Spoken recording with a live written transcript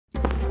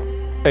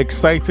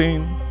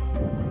Exciting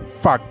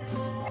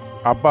facts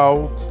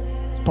about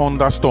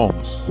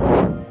thunderstorms.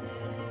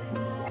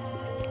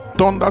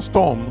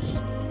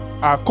 Thunderstorms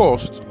are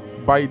caused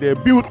by the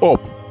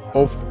build-up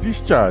of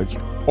discharge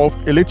of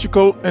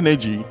electrical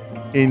energy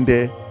in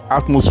the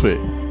atmosphere.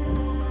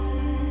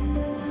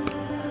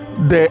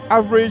 The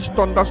average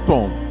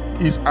thunderstorm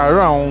is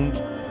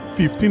around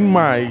 15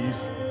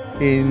 miles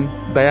in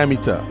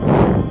diameter.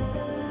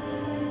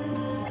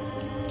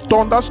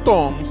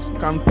 Thunderstorms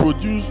can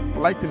produce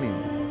lightning,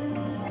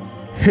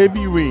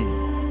 heavy rain,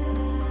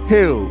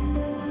 hail,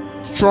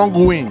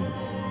 strong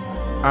winds,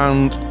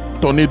 and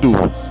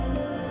tornadoes.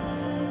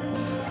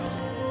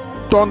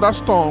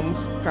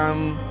 Thunderstorms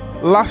can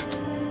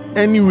last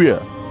anywhere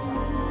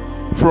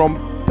from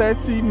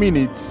 30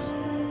 minutes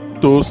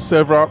to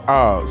several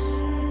hours.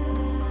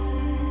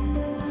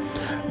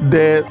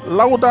 The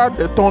louder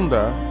the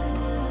thunder,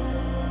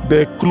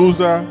 the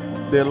closer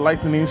the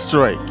lightning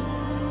strike.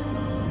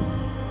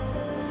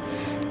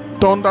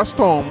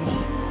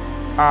 Thunderstorms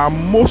are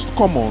most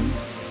common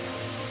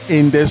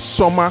in the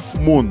summer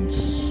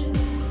months.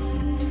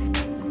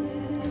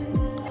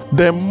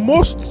 The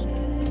most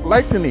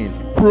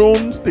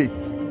lightning-prone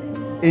state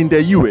in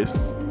the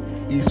US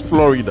is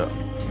Florida.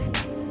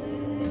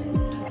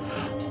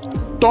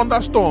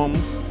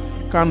 Thunderstorms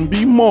can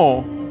be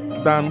more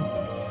than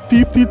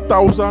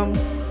 50,000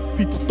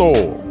 feet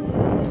tall.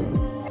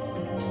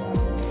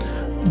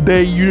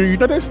 The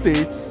United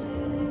States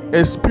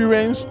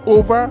experiences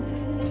over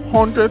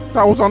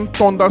 100,000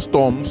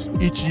 thunderstorms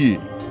each year.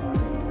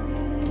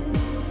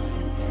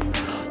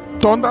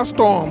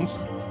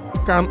 Thunderstorms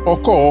can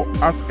occur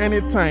at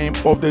any time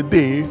of the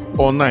day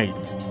or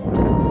night.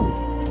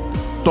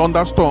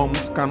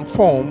 Thunderstorms can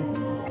form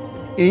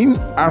in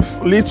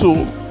as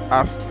little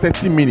as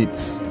 30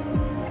 minutes.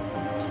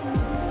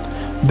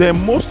 The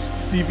most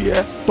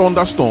severe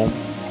thunderstorms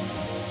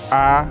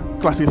are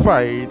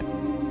classified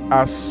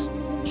as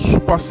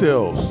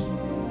supercells.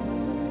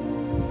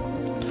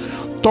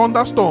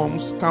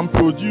 Thunderstorms can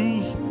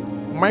produce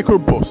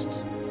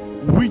microbursts,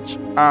 which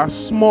are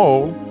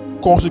small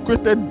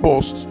concentrated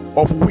bursts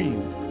of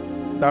wind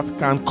that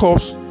can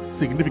cause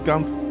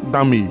significant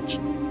damage.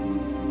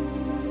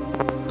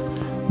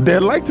 The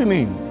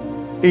lightning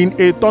in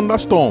a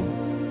thunderstorm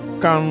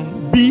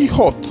can be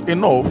hot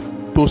enough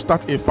to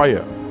start a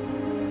fire.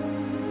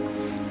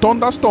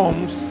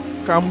 Thunderstorms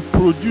can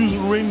produce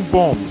rain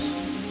bombs,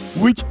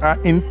 which are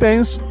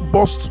intense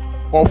bursts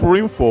of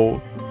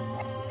rainfall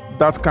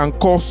that can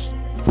cause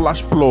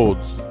flash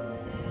floods.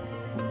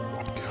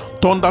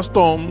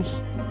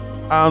 Thunderstorms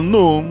are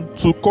known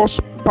to cause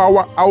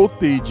power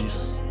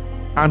outages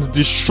and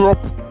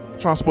disrupt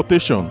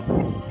transportation.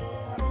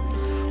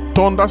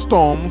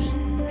 Thunderstorms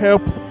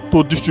help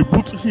to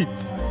distribute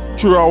heat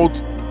throughout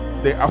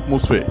the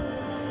atmosphere.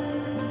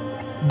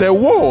 The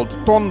word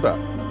thunder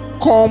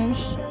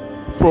comes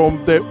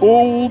from the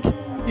Old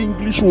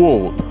English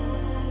word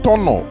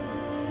thunder,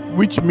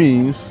 which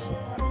means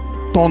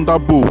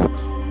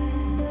thunderbolt.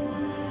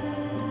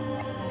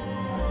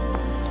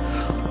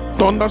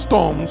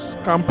 Thunderstorms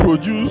can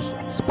produce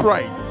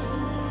sprites,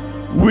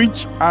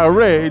 which are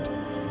red,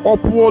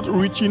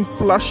 upward-reaching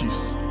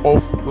flashes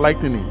of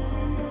lightning.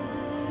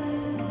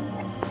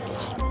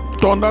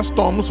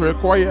 Thunderstorms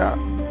require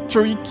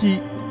three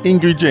key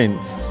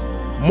ingredients: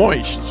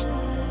 moisture,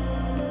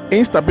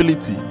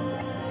 instability,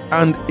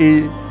 and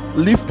a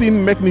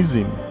lifting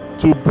mechanism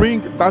to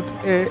bring that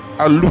air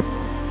aloft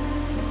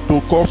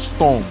to cause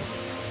storms.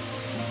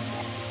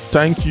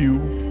 Thank you,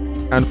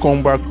 and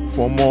come back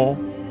for more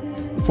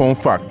fun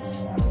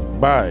facts.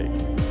 Bye.